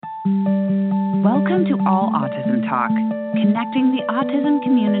Welcome to All Autism Talk, connecting the autism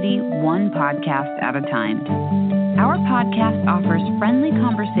community one podcast at a time. Our podcast offers friendly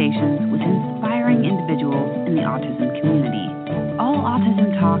conversations with inspiring individuals in the autism community. All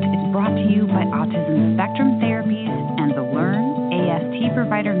Autism Talk is brought to you by Autism Spectrum Therapies and the Learn AST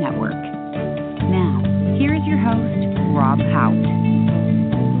Provider Network. Now, here is your host, Rob Haupt.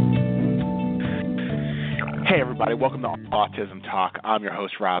 Hey, everybody. Welcome to Autism Talk. I'm your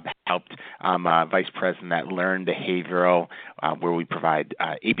host, Rob Haupt. I'm Vice President at Learn Behavioral, where we provide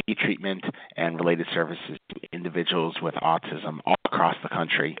ABA treatment and related services to individuals with autism all across the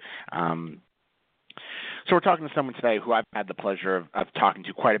country. So we're talking to someone today who I've had the pleasure of talking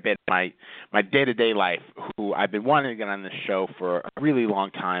to quite a bit in my day-to-day life, who I've been wanting to get on this show for a really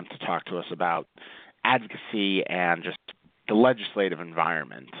long time to talk to us about advocacy and just the legislative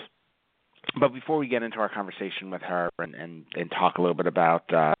environment. But before we get into our conversation with her and talk a little bit about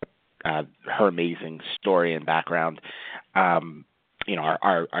her amazing story and background, our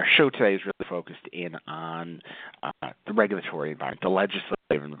show today is really focused in on the regulatory environment, the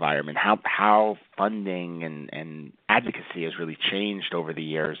legislative environment, how funding and advocacy has really changed over the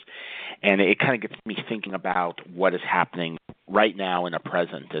years. And it kind of gets me thinking about what is happening right now in the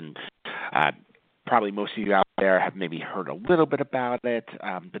present. And probably most of you out there have maybe heard a little bit about it,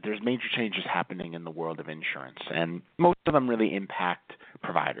 but there's major changes happening in the world of insurance, and most of them really impact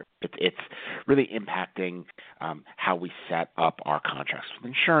providers. It's really impacting how we set up our contracts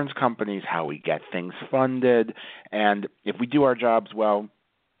with insurance companies, how we get things funded, and if we do our jobs well,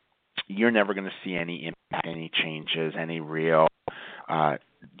 you're never going to see any impact, any changes, any real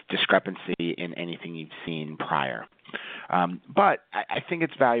discrepancy in anything you've seen prior. But I think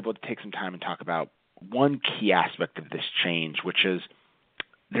it's valuable to take some time and talk about one key aspect of this change, which is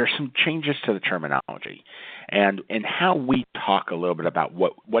there's some changes to the terminology and how we talk a little bit about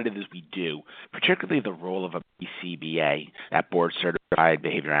what it is we do, particularly the role of a BCBA, that board-certified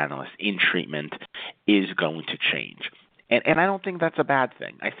behavior analyst in treatment, is going to change. And I don't think that's a bad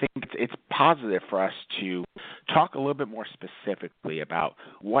thing. I think it's positive for us to talk a little bit more specifically about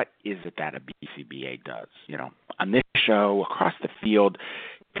what is it that a BCBA does. You know, on this show, across the field,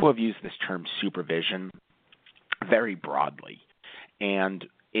 people have used this term supervision very broadly. And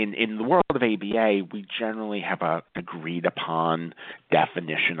in the world of ABA, we generally have a agreed upon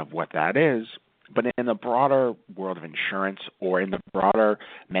definition of what that is. But in the broader world of insurance or in the broader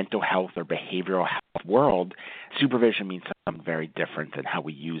mental health or behavioral health world, supervision means something very different than how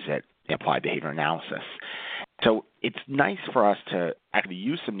we use it in applied behavior analysis. So it's nice for us to actually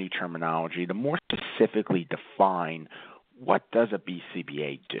use some new terminology to more specifically define what does a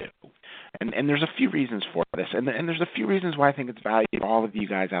BCBA do. And there's a few reasons for this, and there's a few reasons why I think it's valuable for all of you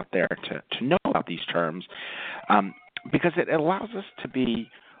guys out there to know about these terms, because it allows us to be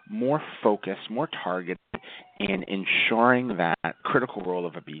more focused, more targeted in ensuring that critical role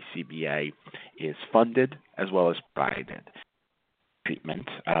of a BCBA is funded as well as provided. Treatment,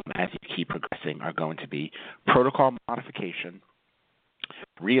 as you keep progressing, are going to be protocol modification,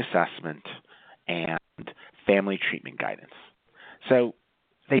 reassessment, and family treatment guidance. So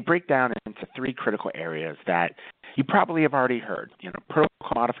they break down into three critical areas that you probably have already heard. You know,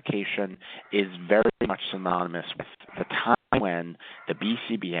 protocol modification is very much synonymous with the time when the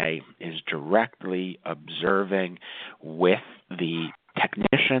BCBA is directly observing with the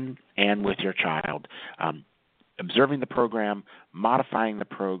technician and with your child, observing the program, modifying the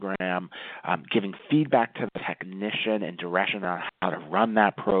program, giving feedback to the technician and direction on how to run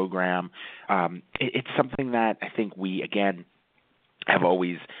that program. It's something that I think we, again, have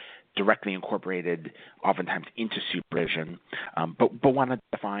always directly incorporated oftentimes into supervision, but want to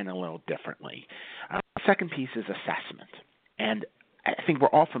define a little differently. The second piece is assessment. And I think we're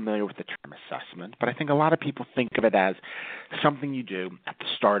all familiar with the term assessment, but I think a lot of people think of it as something you do at the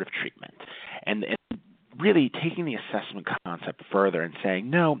start of treatment. And really taking the assessment concept further and saying,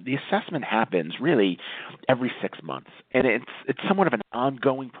 no, the assessment happens really every 6 months. And it's somewhat of an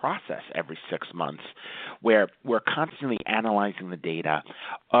ongoing process every 6 months where we're constantly analyzing the data,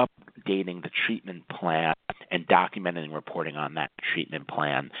 updating the treatment plan, and documenting and reporting on that treatment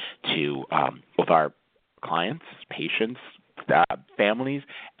plan to both our clients, patients, families,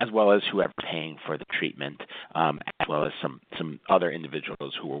 as well as whoever's paying for the treatment, as well as some other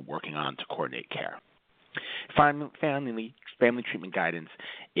individuals who are working on to coordinate care. Family treatment guidance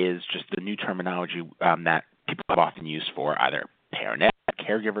is just the new terminology that people have often used for either parent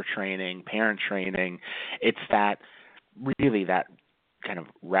caregiver training, parent training. It's that kind of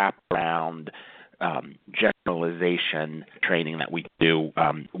wraparound generalization training that we do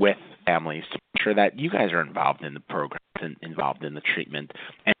with families to make sure that you guys are involved in the program involved in the treatment,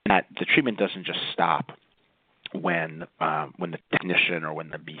 and that the treatment doesn't just stop when the technician or when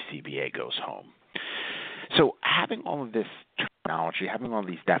the BCBA goes home. So having all of this terminology, having all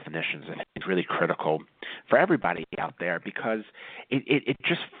these definitions, I think is really critical for everybody out there, because it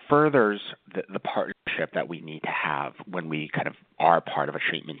just furthers the partnership that we need to have when we kind of are part of a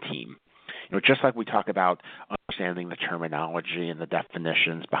treatment team. You know, just like we talk about understanding the terminology and the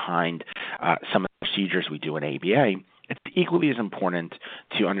definitions behind some of the procedures we do in ABA, it's equally as important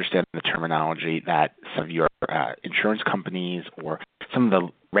to understand the terminology that some of your insurance companies or some of the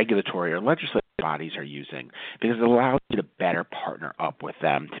regulatory or legislative bodies are using, because it allows you to better partner up with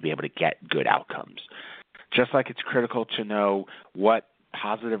them to be able to get good outcomes. Just like it's critical to know what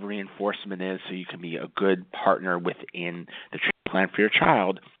positive reinforcement is so you can be a good partner within the treatment plan for your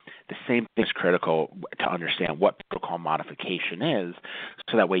child, the same thing is critical to understand what protocol modification is,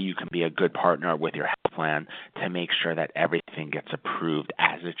 so that way you can be a good partner with your health plan to make sure that everything gets approved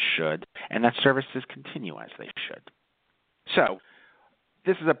as it should and that services continue as they should. So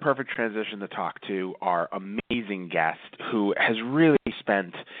this is a perfect transition to talk to our amazing guest, who has really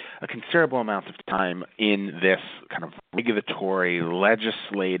spent a considerable amount of time in this kind of regulatory,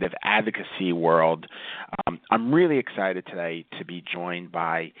 legislative advocacy world. I'm really excited today to be joined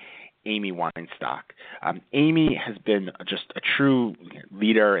by Amy Weinstock. Amy has been just a true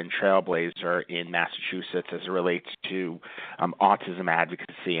leader and trailblazer in Massachusetts as it relates to autism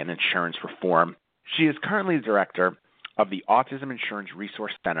advocacy and insurance reform. She is currently the director of the Autism Insurance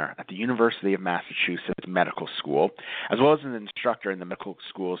Resource Center at the University of Massachusetts Medical School, as well as an instructor in the medical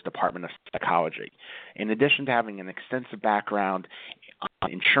school's Department of Psychology. In addition to having an extensive background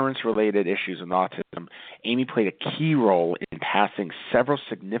on insurance-related issues with autism, Amy played a key role in passing several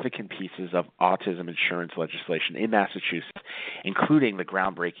significant pieces of autism insurance legislation in Massachusetts, including the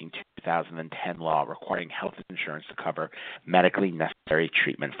groundbreaking 2010 law requiring health insurance to cover medically necessary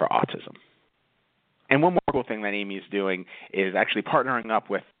treatment for autism. And one more cool thing that Amy is doing is actually partnering up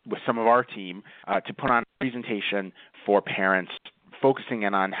with some of our team to put on a presentation for parents, focusing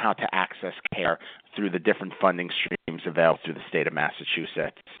in on how to access care through the different funding streams available through the state of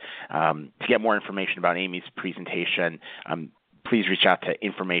Massachusetts. To get more information about Amy's presentation, please reach out to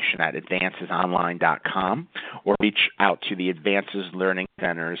information@advancesonline.com or reach out to the Advances Learning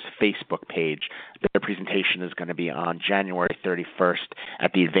Center's Facebook page. Their presentation is going to be on January 31st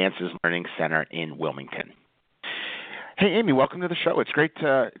at the Advances Learning Center in Wilmington. Hey, Amy, welcome to the show. It's great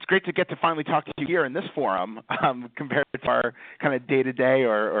to get to finally talk to you here in this forum compared to our kind of day-to-day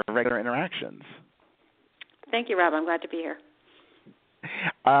or regular interactions. Thank you, Rob. I'm glad to be here.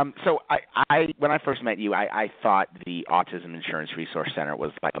 So I when I first met you, I thought the Autism Insurance Resource Center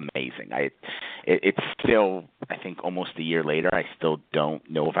was like amazing. It's still, I think, almost a year later, I still don't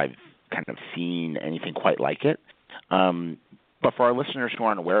know if I've kind of seen anything quite like it. But for our listeners who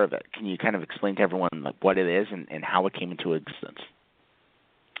aren't aware of it, can you kind of explain to everyone like what it is and how it came into existence?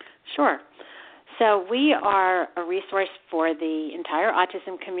 Sure. So we are a resource for the entire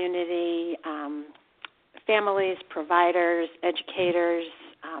autism community, families, providers, educators,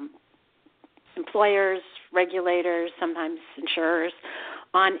 employers, regulators, sometimes insurers,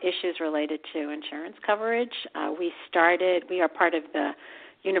 on issues related to insurance coverage. We are part of the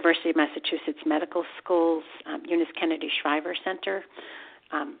University of Massachusetts Medical School's Eunice Kennedy Shriver Center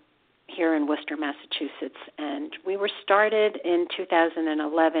here in Worcester, Massachusetts. And we were started in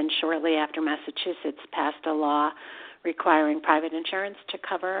 2011, shortly after Massachusetts passed a law requiring private insurance to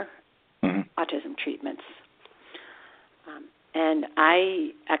cover autism treatments. And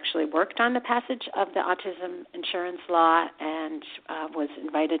I actually worked on the passage of the autism insurance law and was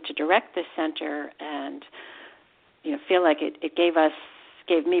invited to direct this center, and feel like it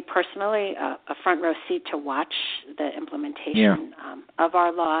gave me personally a front row seat to watch the implementation of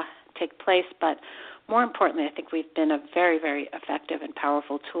our law take place. But more importantly, I think we've been a very, very effective and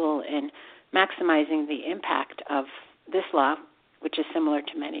powerful tool in maximizing the impact of this law, which is similar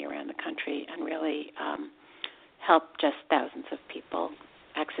to many around the country, and really help just thousands of people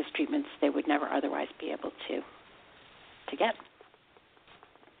access treatments they would never otherwise be able to get.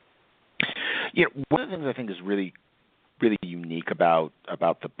 One of the things I think is really, really unique about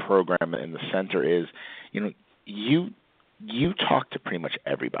the program and the center is, you talk to pretty much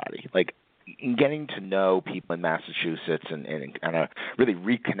everybody. Like, in getting to know people in Massachusetts and kind of really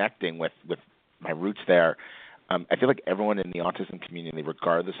reconnecting with my roots there, I feel like everyone in the autism community,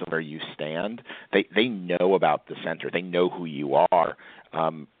 regardless of where you stand, they know about the center. They know who you are.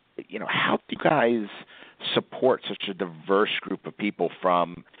 How do you guys support such a diverse group of people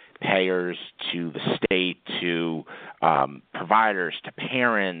from payers to the state to providers to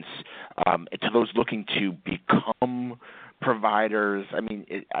parents to those looking to become providers. I mean,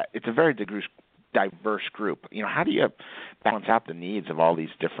 it's a very diverse group. How do you balance out the needs of all these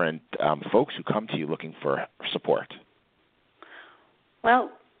different folks who come to you looking for support?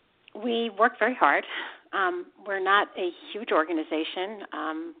 Well, we work very hard. We're not a huge organization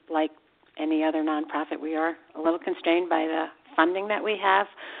like any other nonprofit. We are a little constrained by the funding that we have,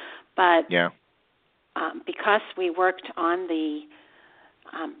 but because we worked on the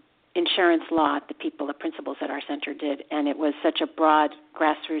insurance law, the principals at our center did, and it was such a broad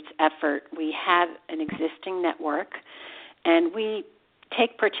grassroots effort, we have an existing network, and we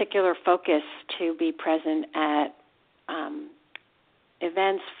take particular focus to be present at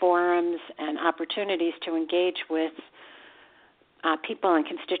events, forums, and opportunities to engage with people and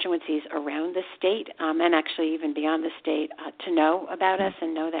constituencies around the state and actually even beyond the state to know about us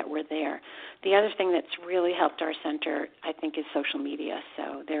and know that we're there. The other thing that's really helped our center, I think, is social media.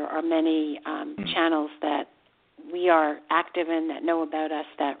 So there are many channels that we are active in that know about us,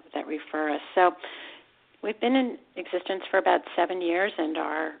 that refer us. So we've been in existence for about 7 years, and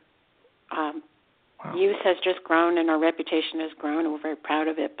our use has just grown and our reputation has grown, and we're very proud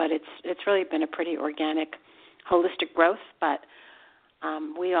of it. But it's really been a pretty organic, holistic growth. But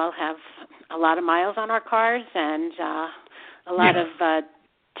we all have a lot of miles on our cars and a lot of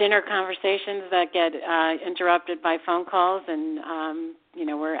dinner conversations that get interrupted by phone calls. And,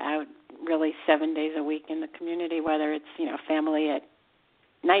 we're out really 7 days a week in the community, whether it's, family at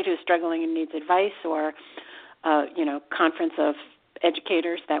night who's struggling and needs advice or, conference of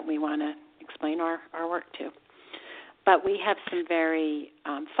educators that we want to explain our work to. But we have some very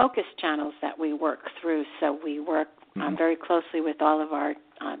focused channels that we work through. So we work very closely with all of our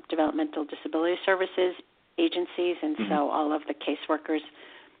developmental disability services agencies, and so all of the caseworkers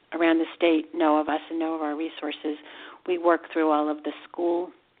around the state know of us and know of our resources. We work through all of the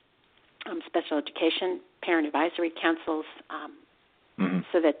school, special education, parent advisory councils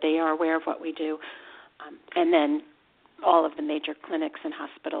so that they are aware of what we do, and then all of the major clinics and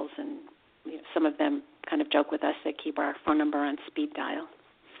hospitals, and some of them kind of joke with us. They keep our phone number on speed dial.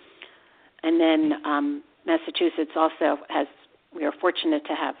 And then Massachusetts also we are fortunate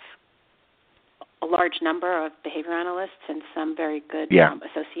to have a large number of behavior analysts and some very good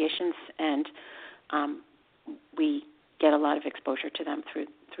associations, and we get a lot of exposure to them through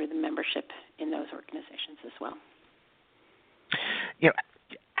the membership in those organizations as well.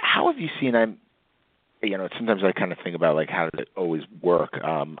 How have you seen? Sometimes I kind of think about how does it always work.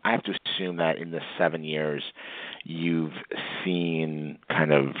 I have to assume that in the 7 years, you've seen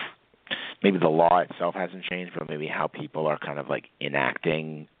kind of maybe the law itself hasn't changed, but maybe how people are kind of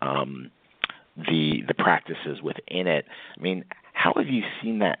enacting the practices within it. I mean, how have you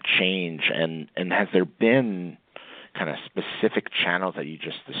seen that change, and has there been kind of specific channels that you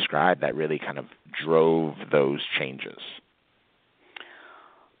just described that really kind of drove those changes?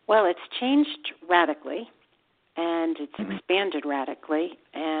 Well, it's changed radically, and it's expanded radically,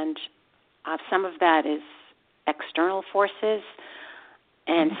 and some of that is external forces,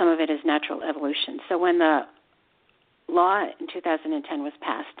 and some of it is natural evolution. So when the law in 2010 was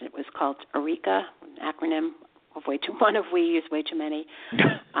passed, it was called ERICA, an acronym of we use way too many.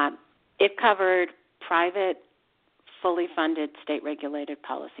 It covered private, fully funded, state-regulated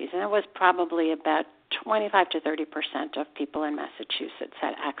policies, and it was probably about 25 to 30% of people in Massachusetts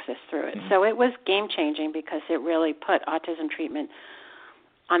had access through it. So it was game-changing because it really put autism treatment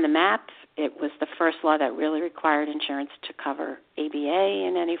on the map. It was the first law that really required insurance to cover ABA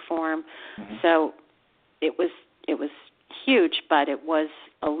in any form. So it was huge, but it was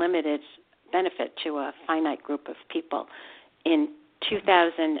a limited benefit to a finite group of people. In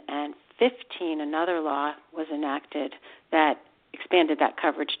 2015, another law was enacted that expanded that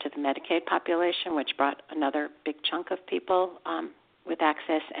coverage to the Medicaid population, which brought another big chunk of people with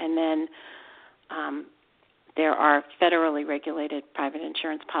access. And then there are federally regulated private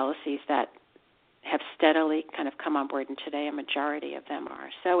insurance policies that have steadily kind of come on board, and today a majority of them are.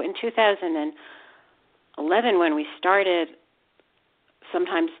 So in 2011, when we started,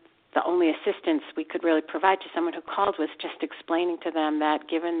 sometimes the only assistance we could really provide to someone who called was just explaining to them that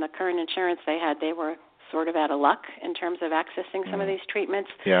given the current insurance they had, they were sort of out of luck in terms of accessing some of these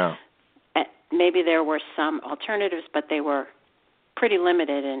treatments. Yeah. Maybe there were some alternatives, but they were pretty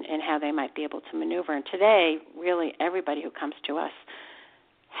limited in how they might be able to maneuver. And today, really everybody who comes to us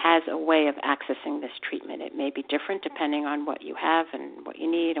has a way of accessing this treatment. It may be different depending on what you have and what you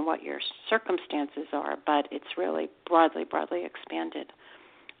need and what your circumstances are, but it's really broadly expanded.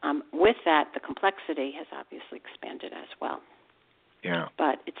 With that, the complexity has obviously expanded as well. Yeah.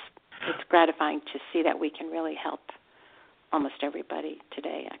 But it's gratifying to see that we can really help almost everybody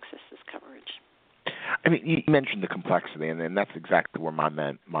today access this coverage. I mean, you mentioned the complexity, and that's exactly where my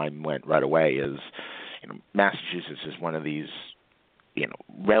mind went right away. Is Massachusetts is one of these,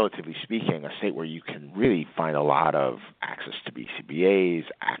 relatively speaking, a state where you can really find a lot of access to BCBAs,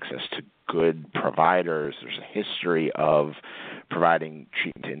 access to good providers. There's a history of providing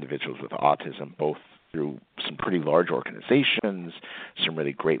treatment to individuals with autism, both through some pretty large organizations, some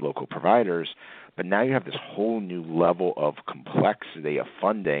really great local providers. But now you have this whole new level of complexity of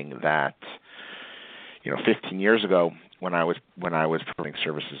funding that, 15 years ago when I was providing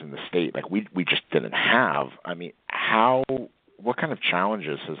services in the state, we just didn't have. I mean, what kind of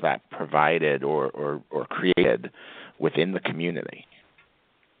challenges has that provided or created within the community?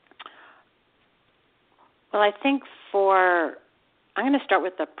 Well, I think I'm going to start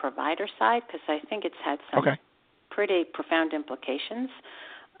with the provider side because I think it's had some pretty profound implications.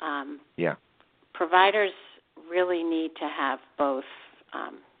 Providers really need to have both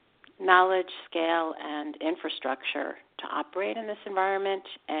knowledge, scale, and infrastructure to operate in this environment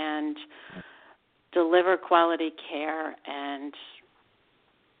and deliver quality care and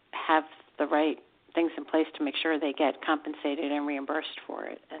have the right things in place to make sure they get compensated and reimbursed for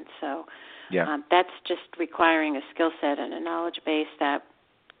it. And so that's just requiring a skill set and a knowledge base that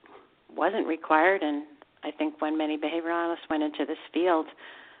wasn't required. And I think when many behavioral analysts went into this field,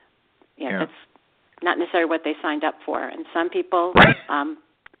 that's not necessarily what they signed up for. And some people,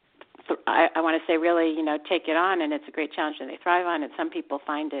 I want to say really, take it on, and it's a great challenge and they thrive on it. Some people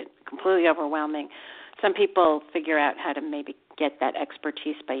find it completely overwhelming. Some people figure out how to maybe get that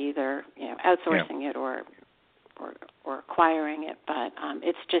expertise by either, outsourcing it or acquiring it. But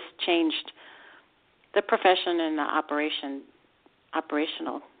it's just changed the profession and the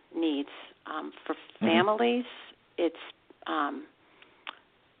operational needs. For families, it's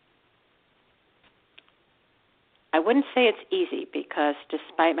I wouldn't say it's easy because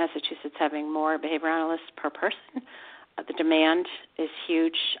despite Massachusetts having more behavior analysts per person, the demand is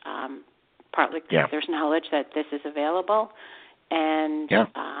huge, partly because there's knowledge that this is available. And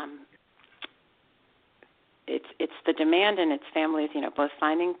it's the demand and it's families, both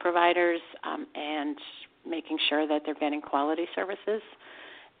finding providers and making sure that they're getting quality services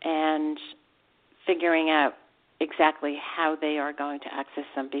and figuring out exactly how they are going to access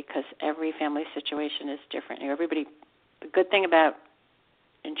them because every family situation is different. The good thing about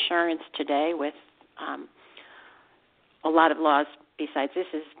insurance today with a lot of laws besides this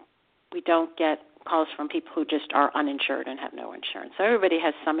is we don't get calls from people who just are uninsured and have no insurance. So everybody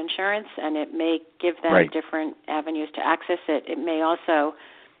has some insurance, and it may give them different avenues to access it. It may also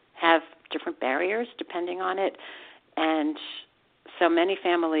have different barriers depending on it. And so many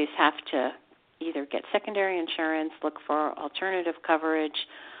families have to either get secondary insurance, look for alternative coverage,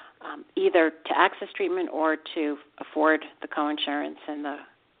 either to access treatment or to afford the coinsurance and the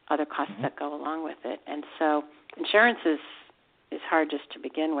other costs that go along with it. And so insurance is hard just to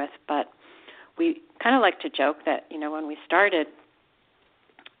begin with, but we kind of like to joke that, when we started,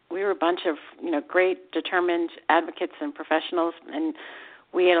 we were a bunch of, great, determined advocates and professionals, and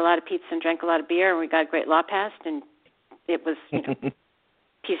we ate a lot of pizza and drank a lot of beer, and we got great law passed, and it was,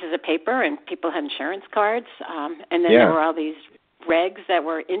 pieces of paper, and people had insurance cards, and then there were all these regs that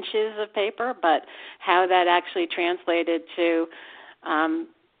were inches of paper, but how that actually translated to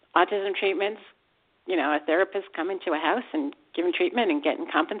autism treatments, a therapist coming to a house and giving treatment and getting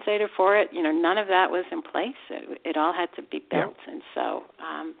compensated for it, none of that was in place. It all had to be built, and so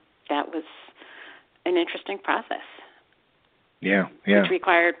that was an interesting process. Which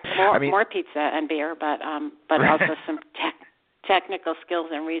required more pizza and beer, but also some technical skills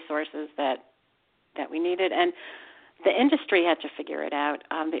and resources that we needed. And the industry had to figure it out.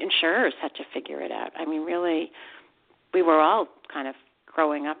 The insurers had to figure it out. I mean, really, we were all kind of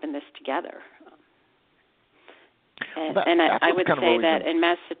growing up in this together. And I would say that in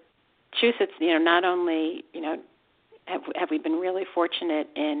Massachusetts, not only, have we been really fortunate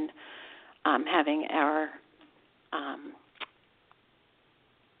in having our,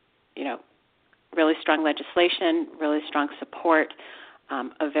 really strong legislation, really strong support,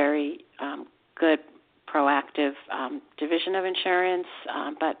 a very good proactive division of insurance,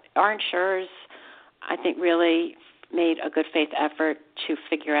 but our insurers, I think, really made a good faith effort to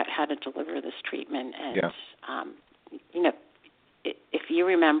figure out how to deliver this treatment. And, if you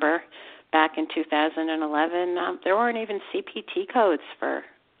remember, back in 2011, there weren't even CPT codes for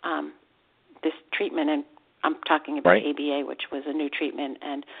this treatment, and I'm talking about ABA, which was a new treatment.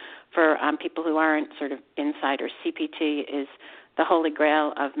 And for people who aren't sort of insiders, CPT is the holy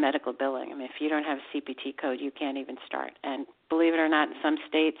grail of medical billing. I mean, if you don't have a CPT code, you can't even start. And believe it or not, in some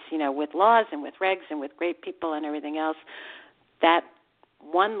states, with laws and with regs and with great people and everything else, that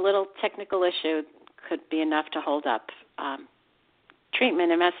one little technical issue could be enough to hold up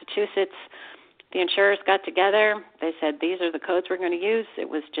treatment. In Massachusetts, the insurers got together. They said, these are the codes we're going to use. It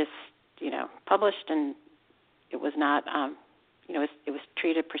was just, published, and it was not, it was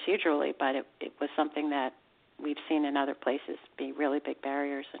treated procedurally, but it was something that we've seen in other places be really big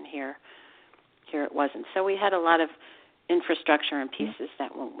barriers, and here it wasn't. So we had a lot of infrastructure and pieces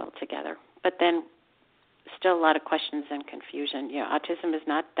that went well together. But then still a lot of questions and confusion. Autism is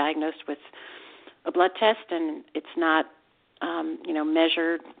not diagnosed with a blood test, and it's not,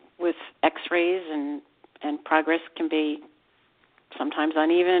 measured with X-rays, and progress can be sometimes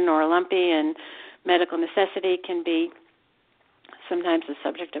uneven or lumpy, and medical necessity can be sometimes the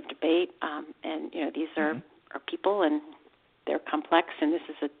subject of debate. These are people, and they're complex, and this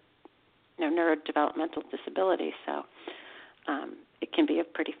is a neurodevelopmental disability. So it can be a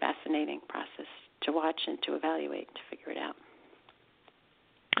pretty fascinating process to watch and to evaluate and to figure it out.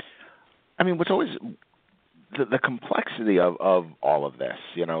 I mean, what's always the complexity of all of this,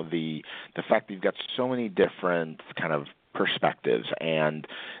 the fact that you've got so many different kind of perspectives, and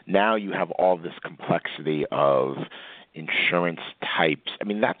now you have all this complexity of insurance types. I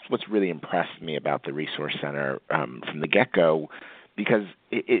mean, that's what's really impressed me about the Resource Center from the get-go, because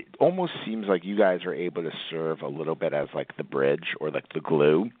it almost seems like you guys are able to serve a little bit as like the bridge or like the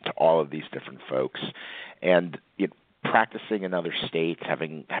glue to all of these different folks. And practicing in other states,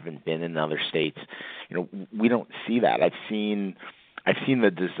 having been in other states, we don't see that. I've seen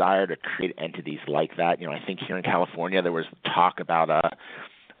the desire to create entities like that. I think here in California there was talk about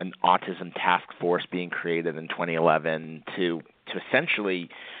an autism task force being created in 2011 to essentially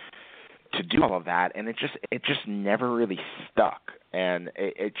to do all of that, and it just never really stuck. And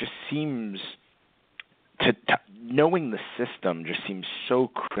it just seems to knowing the system just seems so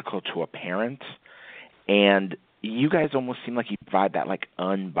critical to a parent. And you guys almost seem like you provide that like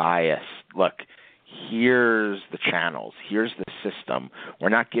unbiased look. Here's the channels. Here's the system. We're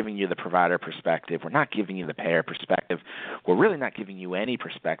not giving you the provider perspective. We're not giving you the payer perspective. We're really not giving you any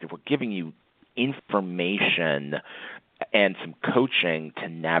perspective. We're giving you information and some coaching to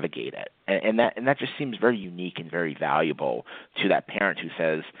navigate it. And that just seems very unique and very valuable to that parent who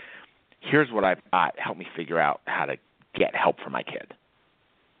says, here's what I've got. Help me figure out how to get help for my kid.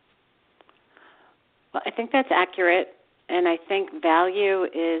 Well, I think that's accurate, and I think value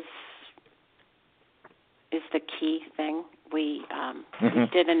is the key thing. We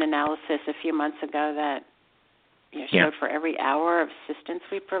did an analysis a few months ago that showed for every hour of assistance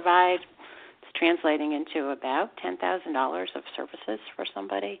we provide, it's translating into about $10,000 of services for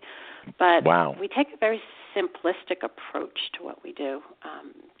somebody. But we take a very simplistic approach to what we do,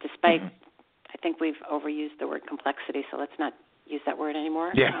 despite I think we've overused the word complexity, so let's not use that word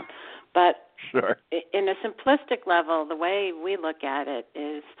anymore. Yeah. But sure. In a simplistic level, the way we look at it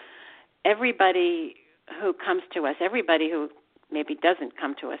is everybody who comes to us, everybody who maybe doesn't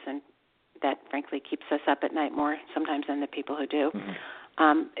come to us, and that frankly keeps us up at night more sometimes than the people who do,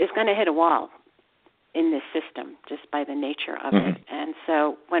 is going to hit a wall in this system just by the nature of it. And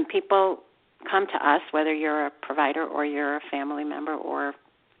so when people come to us, whether you're a provider or you're a family member or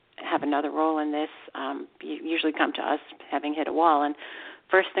have another role in this, you usually come to us having hit a wall. And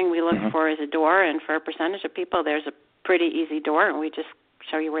first thing we look for is a door, and for a percentage of people, there's a pretty easy door, and we just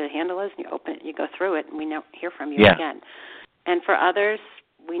show you where the handle is, and you open it, and you go through it, and we don't hear from you again. And for others,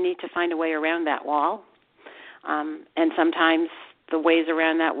 we need to find a way around that wall. And sometimes the ways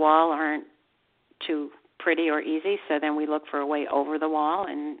around that wall aren't too pretty or easy, so then we look for a way over the wall,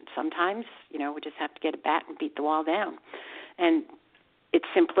 and sometimes, we just have to get a bat and beat the wall down. And it's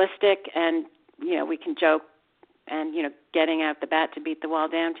simplistic, and, we can joke, and, getting out the bat to beat the wall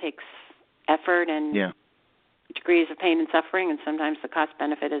down takes effort and degrees of pain and suffering, and sometimes the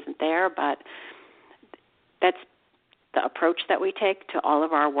cost-benefit isn't there, but that's the approach that we take to all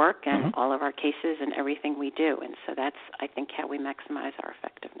of our work and all of our cases and everything we do. And so that's, I think, how we maximize our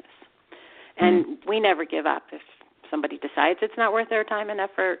effectiveness. And we never give up. If somebody decides it's not worth their time and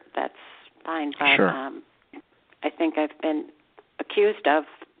effort, that's fine. But I think I've been accused of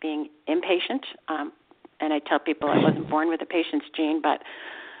being impatient, and I tell people I wasn't born with a patience gene, but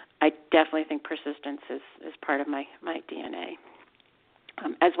I definitely think persistence is part of my DNA,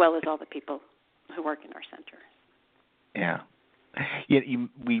 as well as all the people who work in our center. Yeah.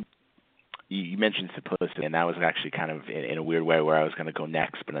 You mentioned simplicity, and that was actually kind of in a weird way where I was going to go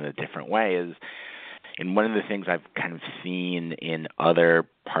next, but in a different way is, and one of the things I've kind of seen in other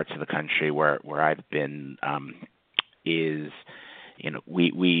parts of the country where I've been is,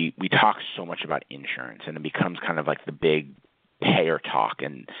 we talk so much about insurance, and it becomes kind of like the big payer talk,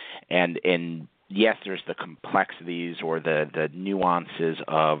 and yes, there's the complexities or the nuances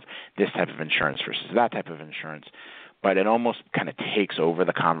of this type of insurance versus that type of insurance, but it almost kind of takes over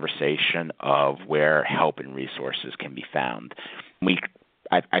the conversation of where help and resources can be found.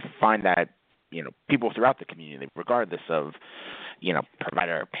 I find that people throughout the community, regardless of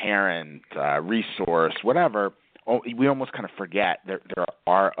provider, parent, resource, whatever, we almost kind of forget there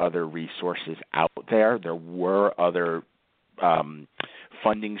are other resources out there. There were other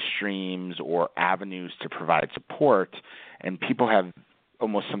funding streams or avenues to provide support, and people have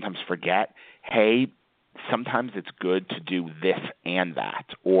almost sometimes forget, hey, sometimes it's good to do this and that,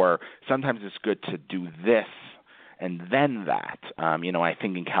 or sometimes it's good to do this and then that. I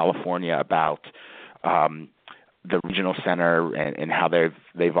think in California about the regional center and how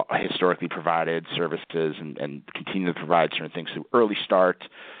they've historically provided services and continue to provide certain things through Early Start.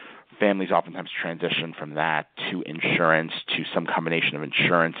 Families oftentimes transition from that to insurance, to some combination of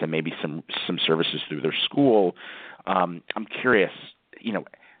insurance and maybe some services through their school. I'm curious,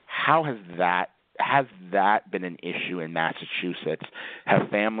 how has that been an issue in Massachusetts? Have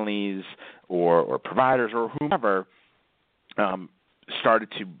families or providers or whomever started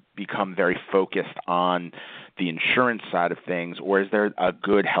to become very focused on the insurance side of things, or is there a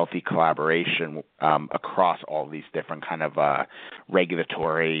good, healthy collaboration across all these different kind of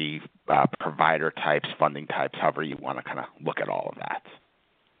regulatory provider types, funding types, however you want to kind of look at all of that?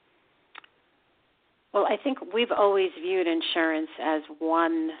 Well, I think we've always viewed insurance as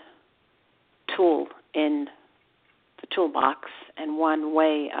one tool in the toolbox and one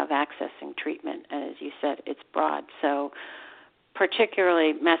way of accessing treatment. And as you said, it's broad. So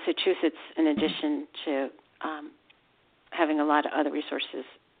particularly Massachusetts, in addition to having a lot of other resources,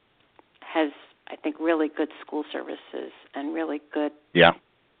 has, I think, really good school services and really good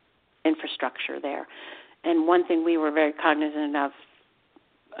infrastructure there. And one thing we were very cognizant of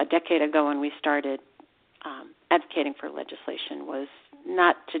a decade ago when we started advocating for legislation was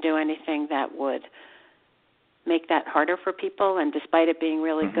not to do anything that would make that harder for people. And despite it being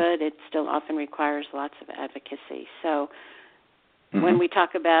really good, it still often requires lots of advocacy. So when we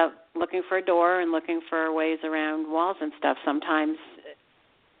talk about looking for a door and looking for ways around walls and stuff, sometimes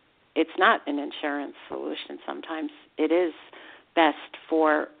it's not an insurance solution. Sometimes it is best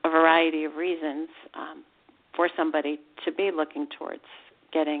for a variety of reasons for somebody to be looking towards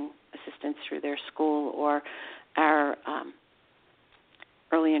getting assistance through their school, or our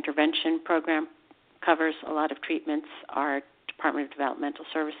early intervention program covers a lot of treatments. Our Department of Developmental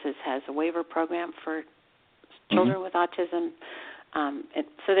Services has a waiver program for children with autism.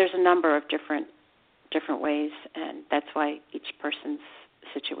 So there's a number of different ways, and that's why each person's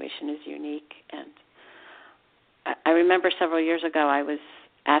situation is unique. And I remember several years ago I was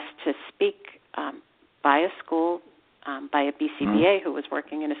asked to speak by a school, by a BCBA who was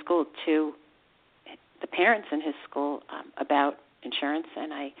working in a school, to the parents in his school about insurance,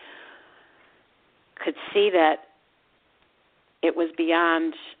 and I could see that it was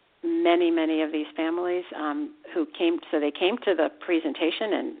beyond many of these families who came. So they came to the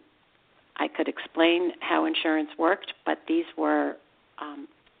presentation, and I could explain how insurance worked, but these were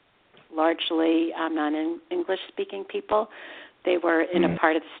largely non-English speaking people. They were in a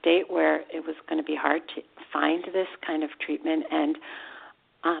part of the state where it was going to be hard to find this kind of treatment, and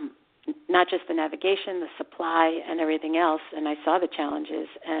not just the navigation, the supply, and everything else. And I saw the challenges,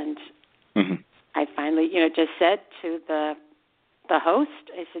 and I finally, just said to the host,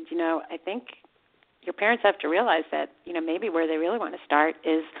 I said, I think your parents have to realize that, maybe where they really want to start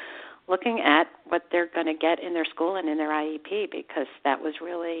is looking at what they're going to get in their school and in their IEP, because that was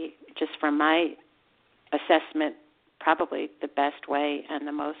really, just from my assessment, probably the best way and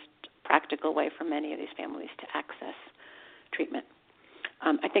the most practical way for many of these families to access treatment.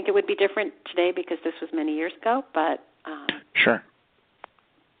 I think it would be different today because this was many years ago, but sure.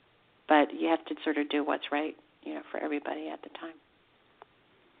 But you have to sort of do what's right, for everybody at the time.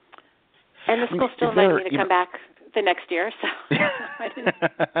 And the school still invited me to come back the next year, so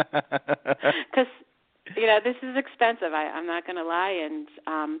because this is expensive. I'm not going to lie.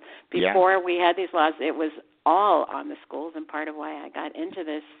 And before we had these laws, it was all on the schools, and part of why I got into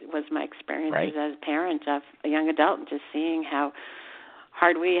this was my experiences as a parent of a young adult, and just seeing how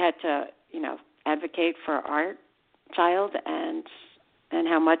hard we had to, advocate for our child, and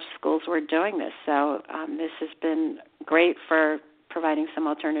how much schools were doing this. So this has been great for providing some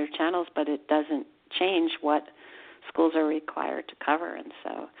alternative channels, but it doesn't change what schools are required to cover. And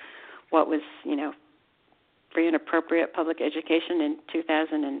so what was, free and appropriate public education in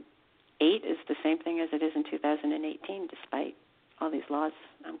 2008 is the same thing as it is in 2018, despite all these laws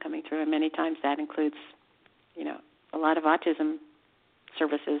coming through. And many times that includes, a lot of autism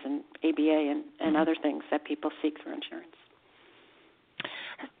services and ABA and other things that people seek through insurance.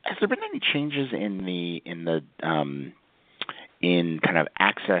 Has there been any changes in kind of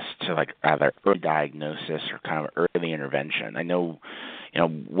access to like either early diagnosis or kind of early intervention? I know,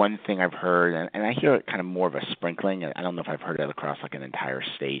 one thing I've heard, and I hear it kind of more of a sprinkling. I don't know if I've heard it across like an entire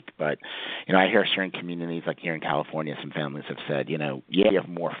state, but, I hear certain communities like here in California, some families have said, you have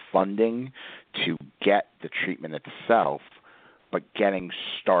more funding to get the treatment itself, but getting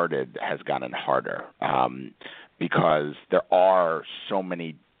started has gotten harder because there are so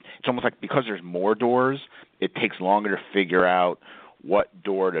many. It's almost like because there's more doors, it takes longer to figure out what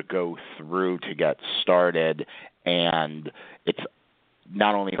door to go through to get started, and it's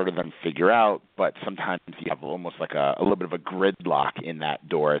not only harder to figure out, but sometimes you have almost like a little bit of a gridlock in that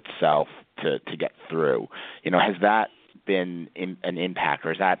door itself to get through. Has that been an impact, or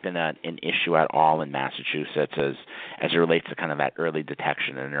has that been an issue at all in Massachusetts as it relates to kind of that early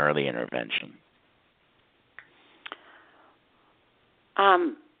detection and early intervention?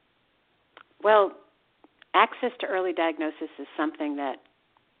 Well, access to early diagnosis is something that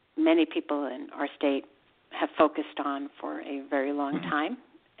many people in our state have focused on for a very long time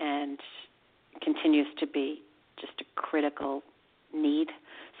and continues to be just a critical need.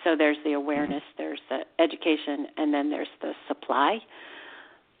 So there's the awareness, there's the education, and then there's the supply.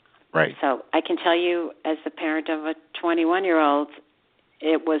 Right. So I can tell you, as the parent of a 21-year-old,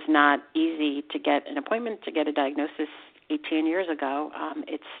 it was not easy to get an appointment, to get a diagnosis 18 years ago.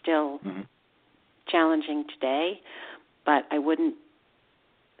 It's still challenging today, but I wouldn't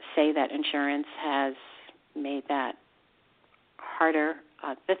say that insurance has made that harder.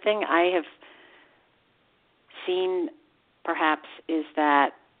 The thing I have seen perhaps is that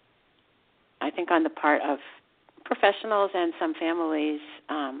I think on the part of professionals and some families,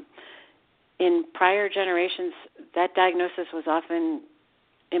 in prior generations, that diagnosis was often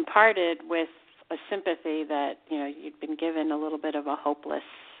imparted with a sympathy that, you'd been given a little bit of a hopeless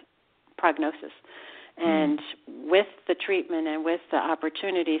prognosis. And with the treatment and with the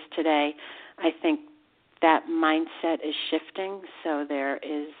opportunities today, I think that mindset is shifting. So there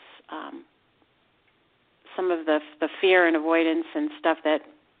is some of the fear and avoidance and stuff that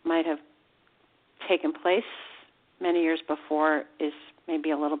might have taken place many years before is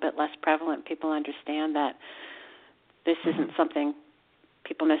maybe a little bit less prevalent. People understand that this isn't something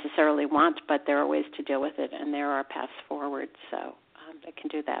people necessarily want, but there are ways to deal with it, and there are paths forward, so they can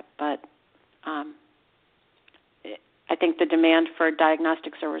do that. But I think the demand for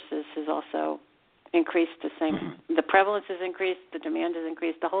diagnostic services has also increased the same. The prevalence has increased, the demand has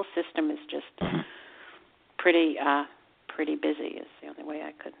increased. The whole system is just pretty busy is the only way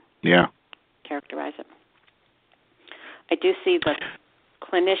I could characterize it. I do see the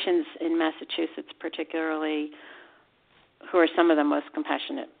clinicians in Massachusetts particularly, who are some of the most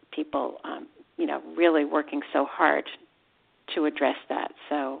compassionate people, really working so hard to address that.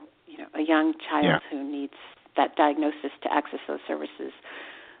 So, a young child who needs that diagnosis to access those services,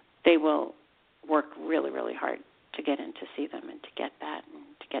 they will work really, really hard to get in to see them and to get that and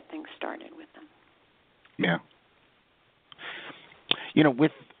to get things started with them. Yeah.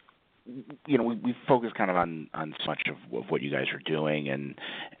 We focus kind of on so much of what you guys are doing and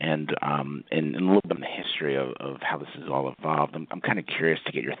a little bit on the history of how this has all evolved. I'm kind of curious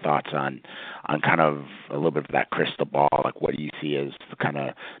to get your thoughts on kind of a little bit of that crystal ball. Like, what do you see as kind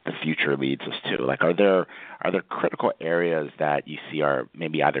of the future leads us to? Like, are there critical areas that you see are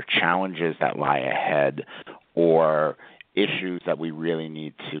maybe either challenges that lie ahead or issues that we really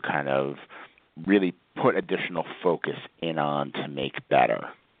need to kind of really put additional focus in on to make better?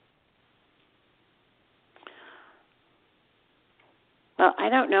 Well, I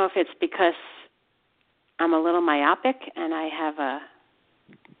don't know if it's because I'm a little myopic and I have a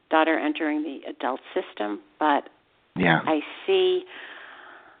daughter entering the adult system, but I see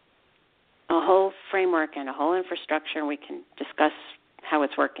a whole framework and a whole infrastructure, and we can discuss how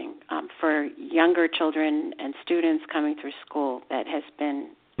it's working for younger children and students coming through school that has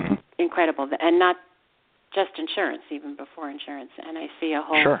been incredible, and not just insurance, even before insurance. And I see a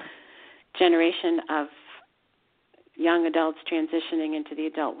whole generation of young adults transitioning into the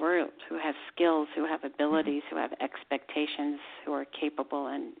adult world who have skills, who have abilities, who have expectations, who are capable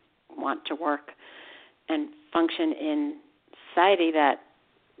and want to work and function in society that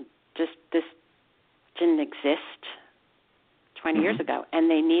just this didn't exist 20 years ago.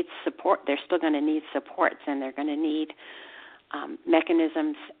 And they need support. They're still going to need supports, and they're going to need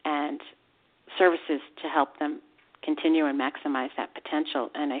mechanisms and services to help them continue and maximize that potential.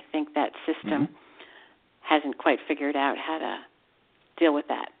 And I think that system hasn't quite figured out how to deal with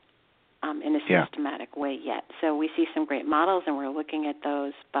that in a systematic way yet. So we see some great models, and we're looking at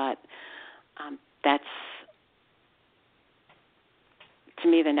those, but that's, to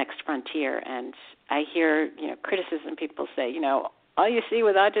me, the next frontier. And I hear, criticism. People say, all you see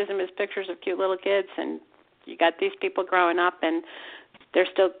with autism is pictures of cute little kids, and you got these people growing up, and they're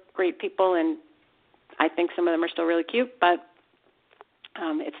still great people, and I think some of them are still really cute, but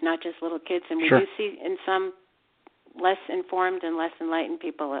it's not just little kids. And we do see in some less informed and less enlightened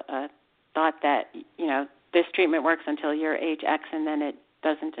people a thought that, this treatment works until you're age X, and then it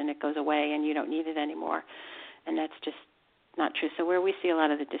doesn't, and it goes away, and you don't need it anymore. And that's just not true. So where we see a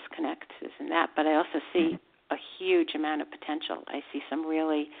lot of the disconnect is in that, but I also see a huge amount of potential. I see some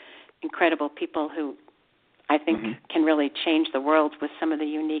really incredible people who I think can really change the world with some of the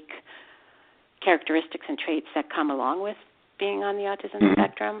unique characteristics and traits that come along with being on the autism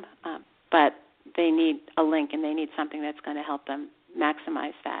spectrum, but they need a link, and they need something that's going to help them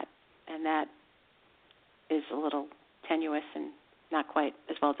maximize that, and that is a little tenuous and not quite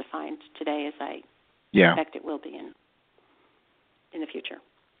as well defined today as I expect it will be in the future.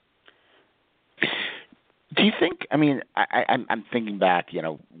 Do you think, I'm thinking back,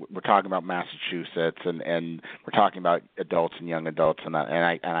 we're talking about Massachusetts and we're talking about adults and young adults, and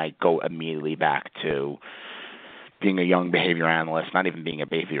I go immediately back to being a young behavior analyst, not even being a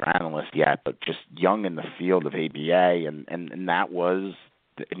behavior analyst yet, but just young in the field of ABA, and that was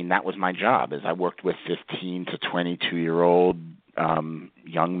my job, is I worked with 15 to 22-year-old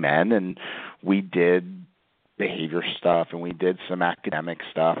young men, and we did behavior stuff, and we did some academic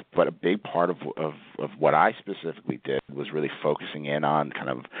stuff, but a big part of what I specifically did was really focusing in on kind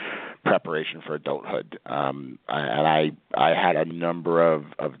of preparation for adulthood. And I had a number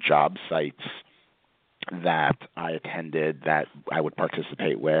of job sites that I attended that I would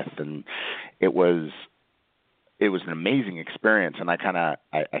participate with, and it was an amazing experience. And I kind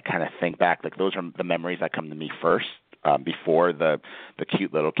of think back, like, those are the memories that come to me first, before the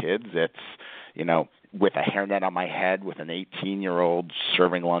cute little kids. It's, with a hairnet on my head, with an 18-year-old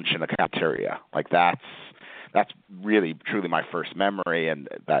serving lunch in a cafeteria. Like, that's really, truly my first memory, and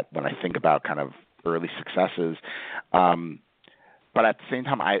that when I think about kind of early successes. But at the same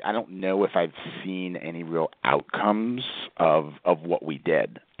time, I don't know if I've seen any real outcomes of what we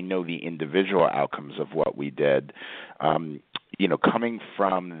did. I know the individual outcomes of what we did. Coming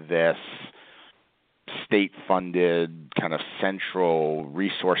from this state-funded kind of central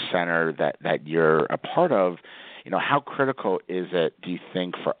resource center that you're a part of, how critical is it, do you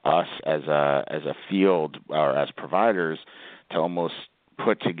think, for us as a field or as providers to almost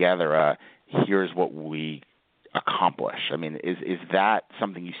put together here's what we accomplish? Is that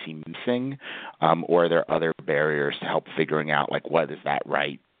something you see missing, or are there other barriers to help figuring out, like, what is that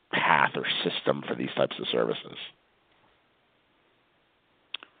right path or system for these types of services?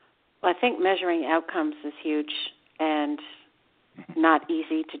 Well, I think measuring outcomes is huge and not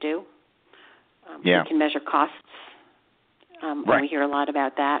easy to do. We can measure costs, and we hear a lot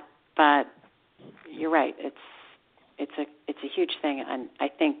about that. But you're right; it's a huge thing, and I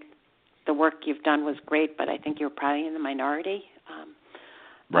think the work you've done was great. But I think you're probably in the minority.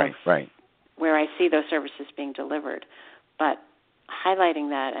 Right. Where I see those services being delivered, but highlighting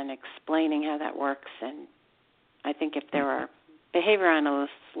that and explaining how that works, and I think if there are behavior analysts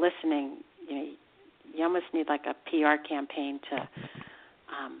listening, you almost need like a PR campaign to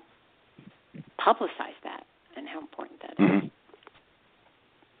publicize that and how important that is.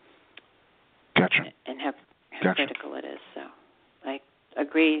 Gotcha. And how critical it is. So I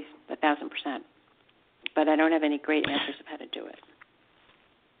agree 1,000%, but I don't have any great answers of how to do it.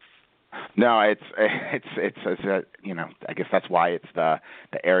 No, it's I guess that's why it's the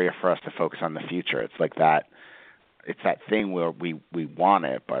area for us to focus on the future. It's like that. It's that thing where we want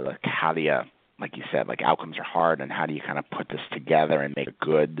it, but like, how do you, like you said, like, outcomes are hard, and how do you kind of put this together and make a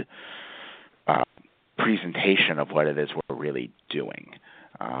good presentation of what it is we're really doing?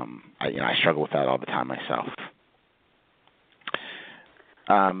 I struggle with that all the time myself.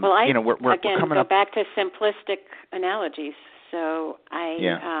 We're coming go up. back to simplistic analogies. So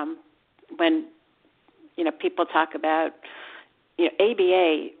when people talk about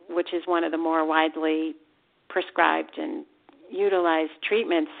ABA, which is one of the more widely prescribed and utilized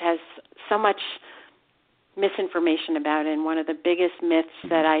treatments, has so much misinformation about it. And one of the biggest myths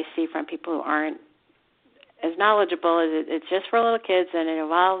that I see from people who aren't as knowledgeable is it's just for little kids, and it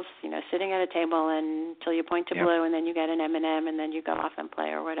involves sitting at a table until you point to blue, and then you get an M&M, and then you go off and play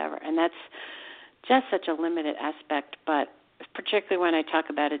or whatever. And that's just such a limited aspect. But particularly when I talk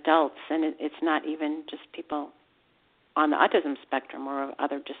about adults, and it's not even just people on the autism spectrum or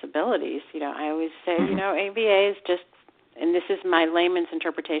other disabilities. I always say, ABA is just, and this is my layman's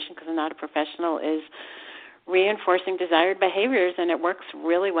interpretation because I'm not a professional, is reinforcing desired behaviors, and it works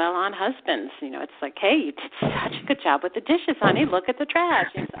really well on husbands. It's like, hey, you did such a good job with the dishes, honey. Look at the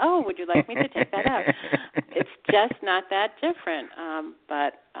trash. And oh, would you like me to take that out? It's just not that different.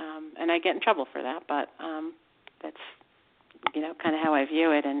 And I get in trouble for that, but that's, kind of how I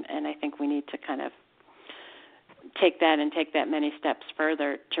view it, and I think we need to kind of take that many steps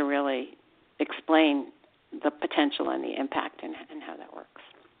further to really explain the potential and the impact and how that works.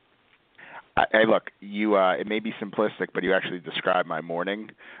 Hey, look, you. It may be simplistic, but you actually described my morning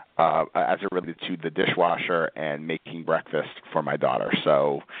as it related to the dishwasher and making breakfast for my daughter.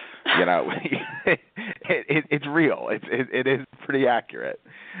 So, it's real. It is pretty accurate.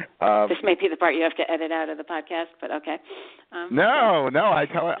 This may be the part you have to edit out of the podcast, but okay. No. I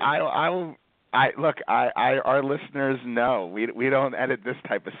tell it. Our listeners know we don't edit this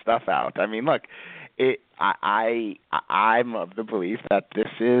type of stuff out. I mean, look, I'm of the belief that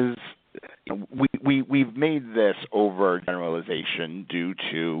this is. We've made this overgeneralization due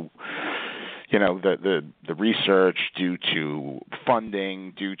to, the research, due to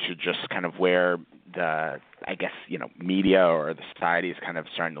funding, due to just kind of where the, media or the society is kind of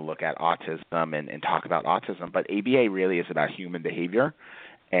starting to look at autism and talk about autism. But ABA really is about human behavior.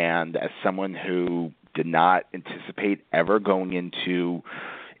 And as someone who did not anticipate ever going into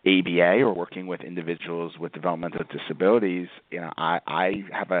ABA or working with individuals with developmental disabilities, I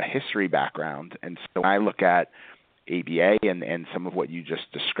have a history background. And so when I look at ABA and some of what you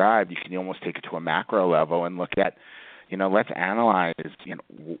just described, you can almost take it to a macro level and look at, let's analyze,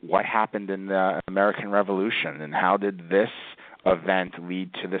 what happened in the American Revolution and how did this event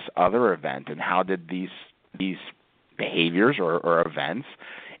lead to this other event and how did these behaviors or events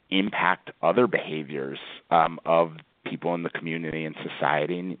impact other behaviors of people in the community and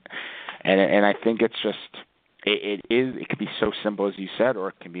society, and I think it's just it can be so simple as you said, or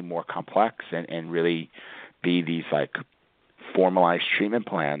it can be more complex and really be these like formalized treatment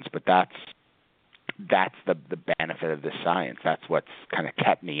plans. But that's the benefit of this science. That's what's kind of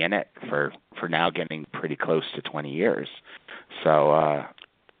kept me in it for now getting pretty close to 20 years. So I'll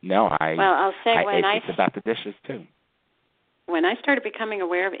say it's about the dishes too. When I started becoming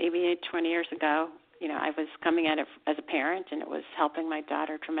aware of ABA 20 years ago, I was coming at it as a parent, and it was helping my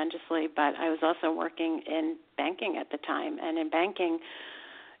daughter tremendously, but I was also working in banking at the time. And in banking,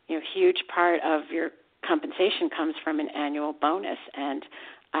 a huge part of your compensation comes from an annual bonus. And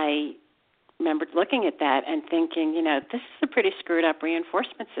I remembered looking at that and thinking, this is a pretty screwed up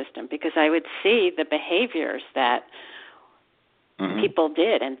reinforcement system, because I would see the behaviors that people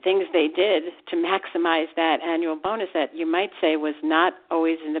did and things they did to maximize that annual bonus that you might say was not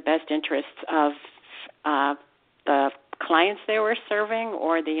always in the best interests of the clients they were serving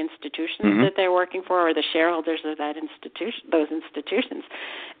or the institutions that they're working for or the shareholders of those institutions.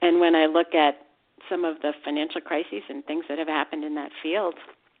 And when I look at some of the financial crises and things that have happened in that field,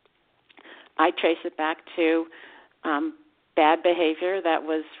 I trace it back to bad behavior that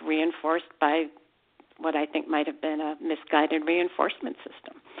was reinforced by what I think might have been a misguided reinforcement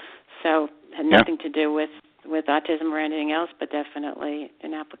system. So it had nothing to do with autism or anything else, but definitely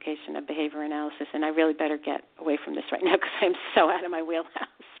an application of behavior analysis. And I really better get away from this right now because I'm so out of my wheelhouse.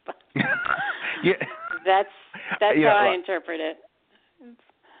 But that's how I interpret it.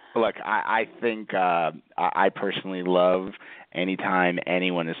 Look, I think I personally love anytime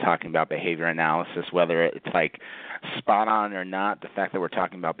anyone is talking about behavior analysis, whether it's like spot on or not, the fact that we're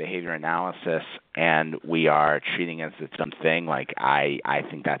talking about behavior analysis and we are treating it as its own thing, like I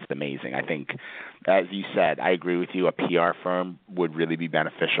think that's amazing. I think, as you said, I agree with you, a PR firm would really be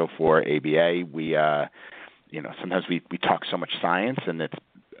beneficial for ABA. We, sometimes we talk so much science, and it's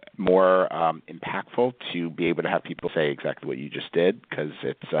more impactful to be able to have people say exactly what you just did, because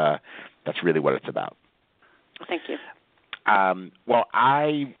that's really what it's about. Thank you. Well,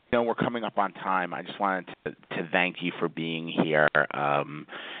 we're coming up on time. I just wanted to thank you for being here.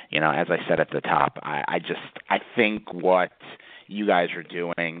 As I said at the top, I think what you guys are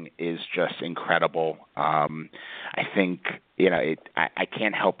doing is just incredible. I think, I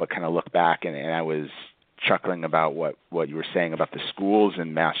can't help but kind of look back, and I was chuckling about what you were saying about the schools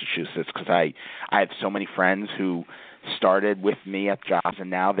in Massachusetts, because I have so many friends who started with me at jobs, and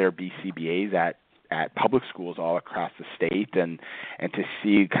now they're BCBAs at public schools all across the state, and to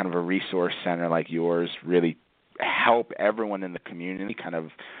see kind of a resource center like yours really help everyone in the community kind of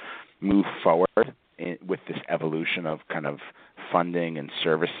move forward with this evolution of kind of funding and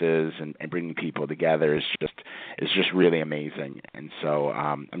services and bringing people together is just really amazing. And so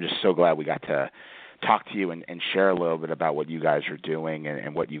I'm just so glad we got to talk to you and share a little bit about what you guys are doing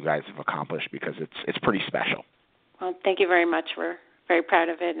and what you guys have accomplished, because it's pretty special. Well, thank you very much. We're very proud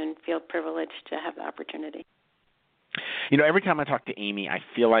of it and feel privileged to have the opportunity. Every time I talk to Amy, I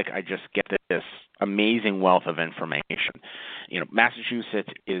feel like I just get this amazing wealth of information. Massachusetts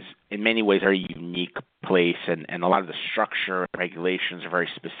is in many ways a very unique place, and a lot of the structure and regulations are very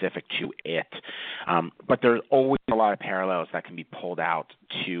specific to it. But there's always a lot of parallels that can be pulled out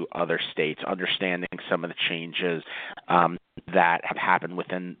to other states, understanding some of the changes that have happened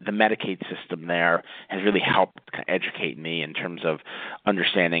within the Medicaid system there has really helped educate me in terms of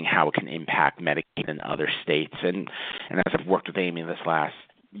understanding how it can impact Medicaid in other states. And as I've worked with Amy this last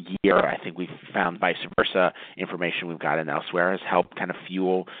year, I think we've found vice versa information we've gotten elsewhere has helped kind of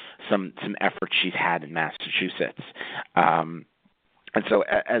fuel some efforts she's had in Massachusetts. And so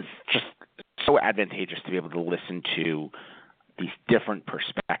as just so advantageous to be able to listen to these different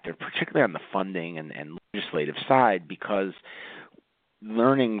perspectives, particularly on the funding and legislative side, because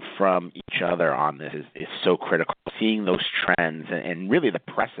learning from each other on this is so critical. Seeing those trends and really the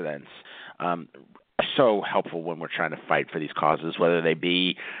precedents are so helpful when we're trying to fight for these causes, whether they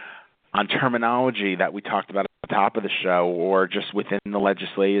be on terminology that we talked about at the top of the show or just within the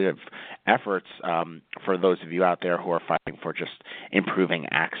legislative efforts for those of you out there who are fighting for just improving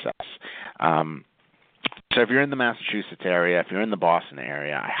access. So if you're in the Massachusetts area, if you're in the Boston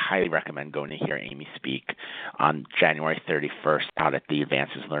area, I highly recommend going to hear Amy speak on January 31st out at the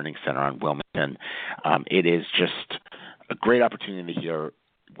Advances Learning Center on Wilmington. It is just a great opportunity to hear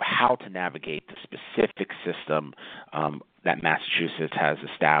how to navigate the specific system that Massachusetts has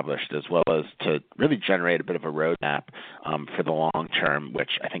established, as well as to really generate a bit of a roadmap for the long term,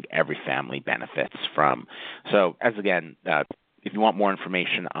 which I think every family benefits from. So if you want more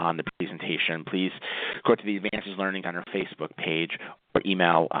information on the presentation, please go to the Advances Learning Center Facebook page or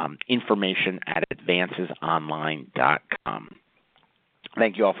email information@advancesonline.com.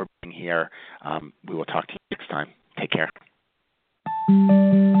 Thank you all for being here. We will talk to you next time. Take care.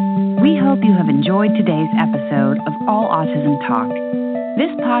 We hope you have enjoyed today's episode of All Autism Talk.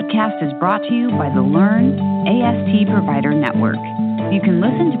 This podcast is brought to you by the Learn AST Provider Network. You can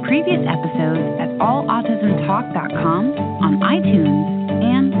listen to previous episodes at allautismtalk.com, on iTunes,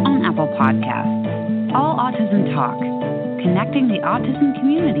 and on Apple Podcasts. All Autism Talk, connecting the autism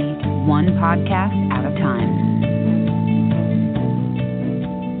community one podcast at a time.